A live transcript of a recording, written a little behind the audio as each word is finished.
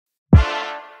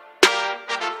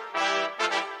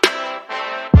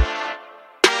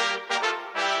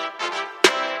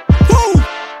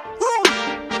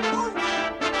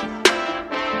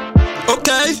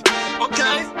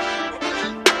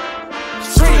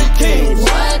Kingz.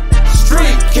 What?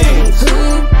 Street Kingz. Who?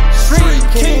 Street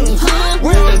Kingz. Huh?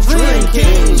 We're the Dream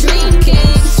Kingz. Dream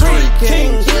Kingz. Street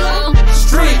Kingz. Keelo.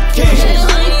 Street Kingz.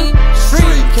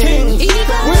 Street Kingz.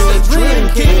 We're the Dream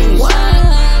Kingz. What?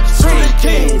 Street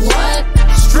Kingz. What?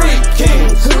 Street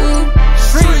Kingz. Who?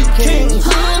 Street Kingz.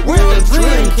 Huh? We're the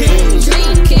Dream Kingz.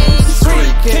 Dream Kingz.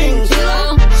 Street Kingz.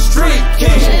 Keelo. Street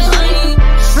Kingz.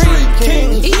 Street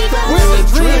Kingz. We're the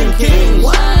Dream Kingz.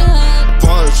 What?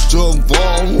 First of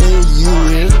all, when you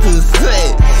hit the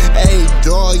set, hey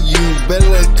dog, you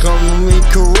better come to me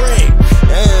correct.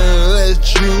 And let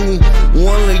you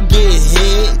wanna get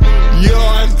hit. Yo,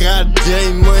 I got J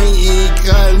money,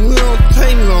 cause we don't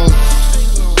take no.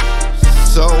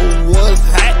 So what's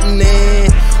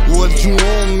happening? What you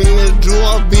want me to do?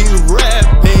 I'll be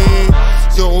rapping.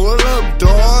 So what up,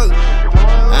 dog?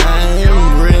 I am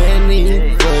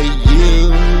ready for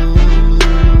you.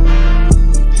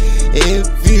 If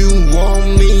you want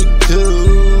me to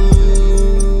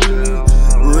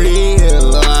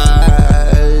realize,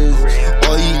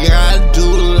 all you gotta do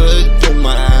is look to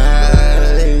my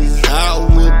eyes. I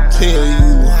will tell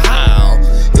you how.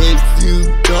 If you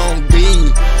don't be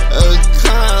a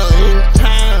clown in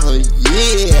town,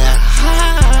 yeah.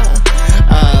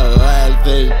 I laugh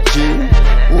at you.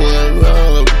 What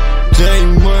up, J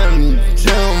Money?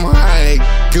 Tell 'em how it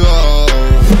go.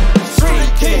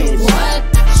 Street Kingz. What?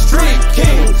 Street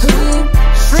Kingz. Who?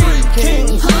 Street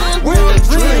Kingz. Huh? We're the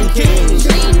Dream Kingz.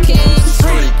 Dream Kingz.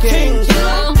 Street Kingz.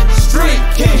 Keelo. Street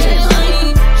Kingz.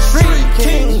 Street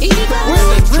Kingz. We're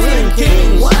the Dream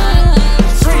Kingz. What?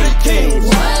 Street Kingz.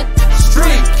 What?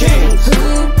 Street Kingz. Who?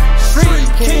 Street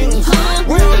Kingz. Huh?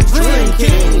 We're the Dream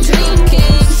Kingz. Dream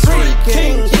Kingz. Street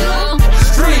Kingz. Keelo.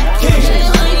 Street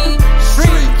Kingz.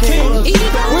 Street Kingz.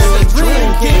 We're the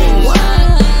Dream Kingz. What?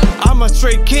 I'm a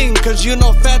straight king, cause you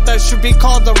know fat that should be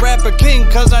called the rapper king.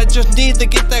 Cause I just need to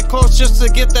get that close just to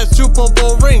get that Super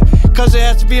Bowl ring. Cause it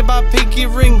has to be my pinky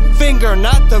ring finger,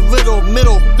 not the little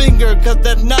middle finger. Cause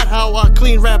that's not how a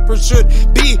clean rapper should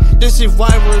be. This is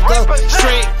why we're the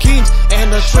straight kings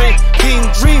and the straight king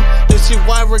dream. This is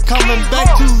why we're coming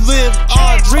back to live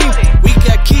our dream. We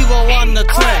got Keelo on the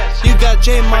track, you got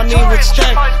J Money with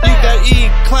Stack, you got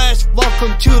E-Clash,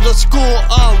 welcome to the school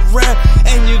of rap.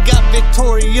 And you got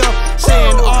Victoria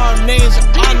saying our names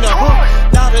on the hook.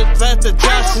 Now that the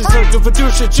Josh is the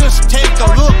producer, just take a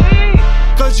look.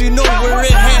 Cause you know where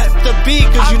it has to be.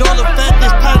 Cause you know the fact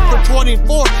it's time for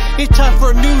 24. It's time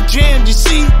for a new jam, you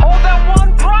see.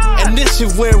 And this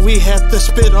is where we have to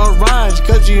spit our rhymes.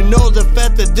 Cause you know the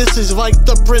fact that this is like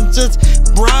the Princess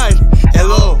Bride.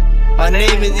 Hello, my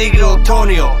name is Igor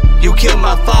Antonio. You killed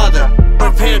my father,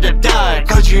 prepare to die.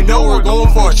 Cause you know we're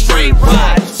going for a straight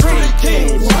ride. Street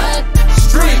Kingz. What?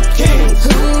 Street Kingz.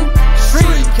 Who?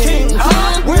 Street Kingz.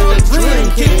 Huh? We're the Dream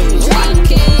Kingz. Dream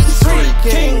Kingz. Street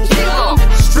Kingz. Keelo.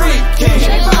 Street Kingz.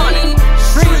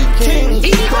 Street Kingz.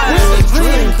 We're the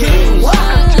Dream Kingz. What?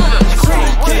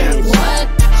 Street Kingz. What?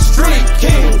 Street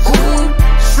Kingz. Who?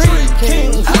 Street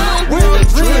Kingz. Huh? We're the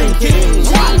Dream Kingz.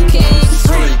 Dream Kingz.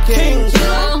 Street Kingz.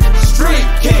 Keelo. Street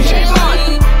Kingz.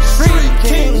 Street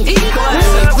Kingz.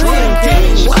 We're the Dream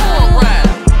Kingz.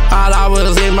 All I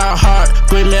was in my heart,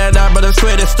 we made up but it's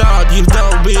where to start. You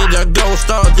know we're the ghost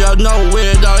stars, you know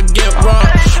where to get wrong.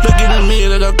 Look in the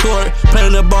middle of the court,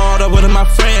 playing the ball up with my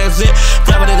friends.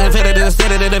 Double in the fit, the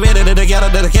city, the minute, the ghetto,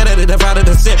 the kid, the father,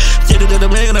 the sit. Sit into the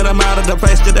million, and I'm out of the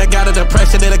place, that I got of the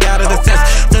pressure, that I got of the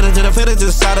test. Turn into the finish, the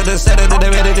side of the center,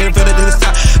 the minute, the finish, the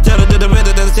stop. Turn into the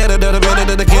minute, the center, the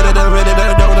minute, the kid, the minute,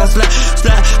 the door, the slide.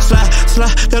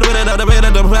 The minute, the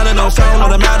minute, the minute, the soul,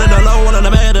 the mountain, the low, and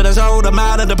the man, the soul, the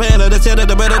mountain, the pen, the center,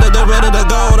 the minute, the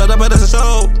gold, the minute, the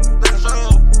soul.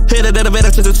 Hit it in the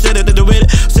minute to the city, to the minute,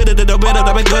 sit it in the minute,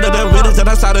 I'm good at the minute, and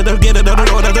I started to get it, the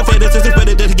road, the finish, to put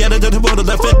it together, to the border,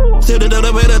 the fit, sit it in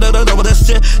the minute, the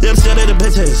shit, the shit in the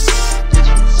bitches.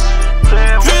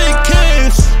 Dream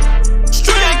Kingz.